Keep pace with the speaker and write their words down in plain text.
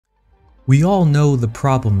We all know the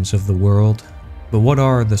problems of the world, but what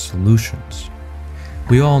are the solutions?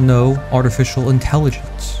 We all know artificial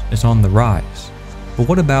intelligence is on the rise, but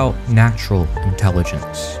what about natural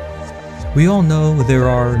intelligence? We all know there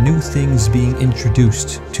are new things being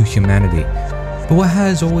introduced to humanity, but what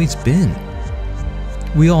has always been?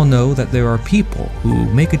 We all know that there are people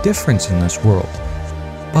who make a difference in this world,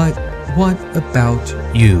 but what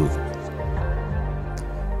about you?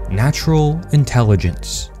 Natural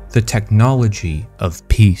intelligence. The technology of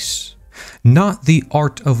peace. Not the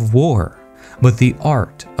art of war, but the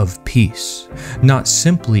art of peace. Not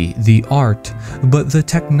simply the art, but the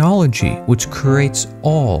technology which creates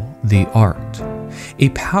all the art. A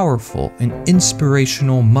powerful and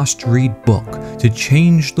inspirational must-read book to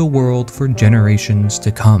change the world for generations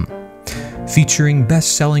to come. Featuring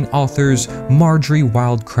best-selling authors Marjory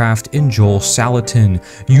Wildcraft and Salatin,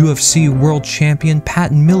 UFC World Champion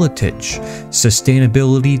Pat Miletich,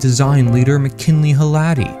 Sustainability Design Leader McKinley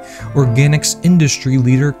Hlady, Organics Industry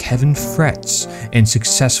Leader Fretz, and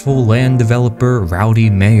successful land developer Rowdy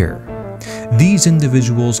Meyer. These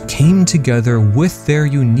individuals came together with their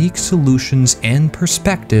unique solutions and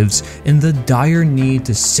perspectives in the dire need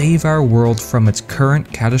to save our world from its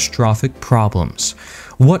current catastrophic problems.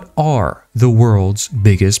 What are the world's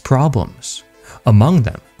biggest problems? Among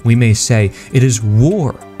them, we may say it is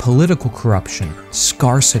war, political corruption,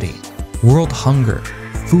 scarcity, world hunger,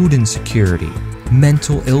 food insecurity,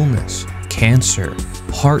 mental illness, cancer,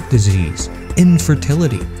 heart disease,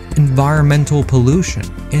 infertility, environmental pollution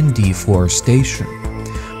and deforestation,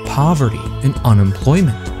 poverty and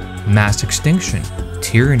unemployment, mass extinction,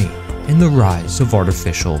 tyranny, and the rise of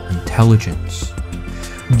artificial intelligence.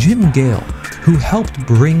 Jim Gale, who helped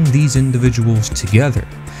bring these individuals together,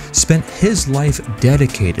 spent his life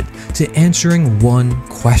dedicated to answering one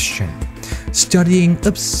question, studying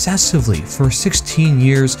obsessively for 16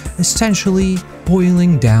 years, essentially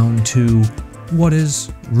boiling down to what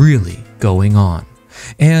is really going on,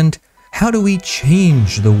 and how do we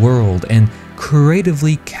change the world and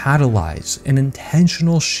creatively catalyze an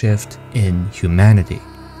intentional shift in humanity.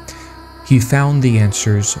 He found the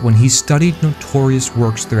answers when he studied notorious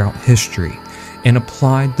works throughout history and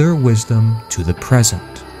applied their wisdom to the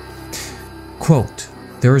present. Quote,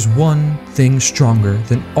 "There is one thing stronger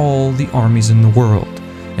than all the armies in the world,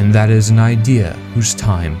 and that is an idea whose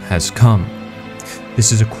time has come."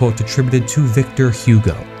 This is a quote attributed to Victor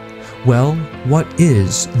Hugo. Well, what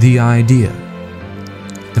is the idea?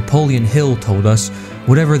 Napoleon Hill told us,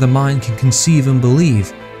 whatever the mind can conceive and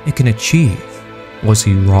believe, it can achieve. Was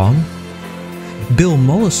he wrong? Bill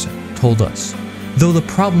Mollison told us, though the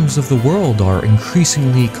problems of the world are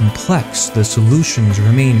increasingly complex, the solutions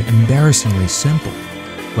remain embarrassingly simple.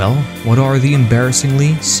 Well, what are the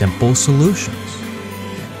embarrassingly simple solutions?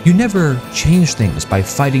 You never change things by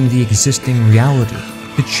fighting the existing reality.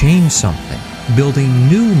 To change something, build a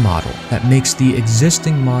new model that makes the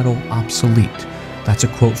existing model obsolete. That's a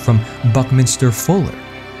quote from Buckminster Fuller.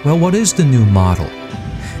 Well, what is the new model?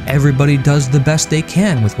 Everybody does the best they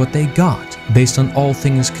can with what they got, based on all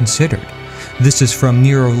things considered. This is from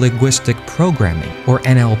Neuro-Linguistic Programming, or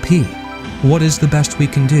NLP. What is the best we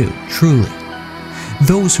can do, truly?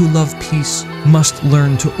 Those who love peace must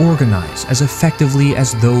learn to organize as effectively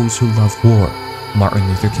as those who love war. Martin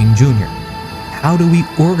Luther King Jr. How do we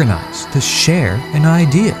organize to share an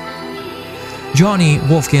idea? Johnny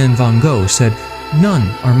Wolfgang van Gogh said, "None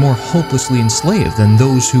are more hopelessly enslaved than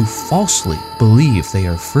those who falsely believe they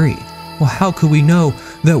are free." Well, how could we know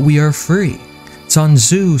that we are free? Sun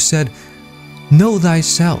Tzu said, "Know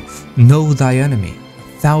thyself, know thy enemy.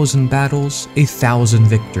 1,000 battles, 1,000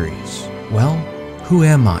 victories." Well, who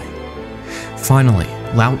am I? Finally,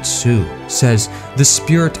 Lao Tzu says, "The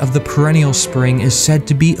spirit of the perennial spring is said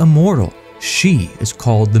to be immortal. She is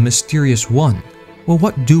called the mysterious one." Well,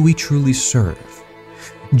 what do we truly serve?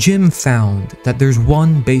 Jim found that there's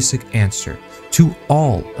one basic answer to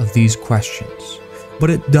all of these questions, but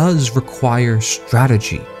it does require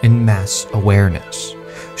strategy and mass awareness.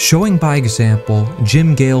 Showing by example,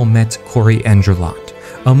 Jim Gale met Cory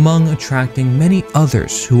among attracting many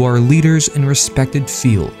others who are leaders in respected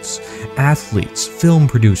fields, athletes, film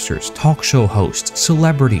producers, talk show hosts,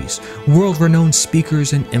 celebrities, world-renowned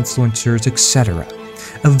speakers and influencers, etc.,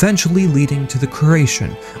 eventually leading to the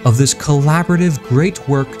creation of this collaborative great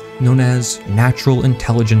work known as Natural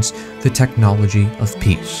Intelligence, the Technology of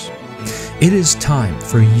Peace. It is time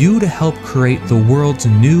for you to help create the world's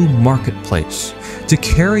new marketplace, to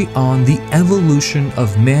carry on the evolution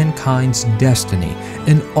of mankind's destiny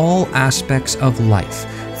in all aspects of life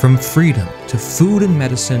from freedom to food and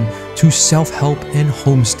medicine, to self-help and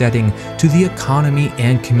homesteading, to the economy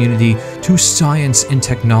and community, to science and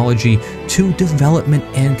technology, to development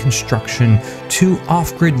and construction, to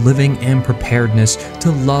off-grid living and preparedness, to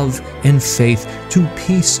love and faith, to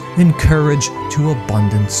peace and courage, to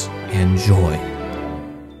abundance and joy.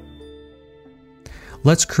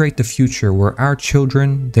 Let's create the future where our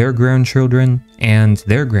children, their grandchildren, and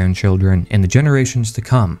their grandchildren, and the generations to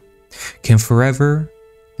come can forever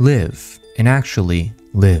live and actually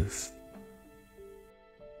live.